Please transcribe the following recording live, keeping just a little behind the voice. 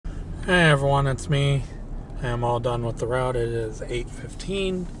Hey everyone, it's me. I am all done with the route. It is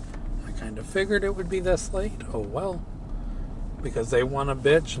 8:15. I kind of figured it would be this late. Oh well. Because they want a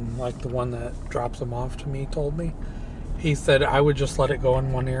bitch, and like the one that drops them off to me told me. He said I would just let it go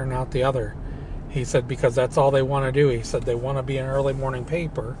in one ear and out the other. He said because that's all they want to do. He said they want to be an early morning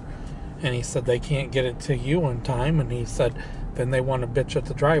paper. And he said they can't get it to you in time. And he said then they want to bitch at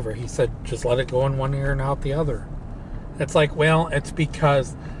the driver. He said just let it go in one ear and out the other. It's like, well, it's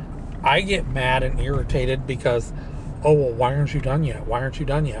because I get mad and irritated because, oh, well, why aren't you done yet? Why aren't you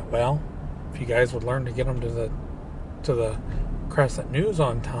done yet? Well, if you guys would learn to get them to the Crescent News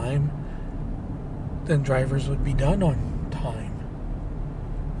on time, then drivers would be done on time.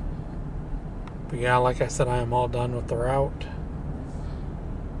 But yeah, like I said, I am all done with the route.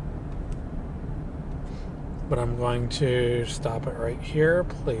 But I'm going to stop it right here.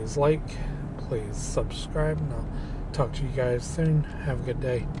 Please like, please subscribe, and I'll talk to you guys soon. Have a good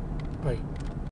day. Bye.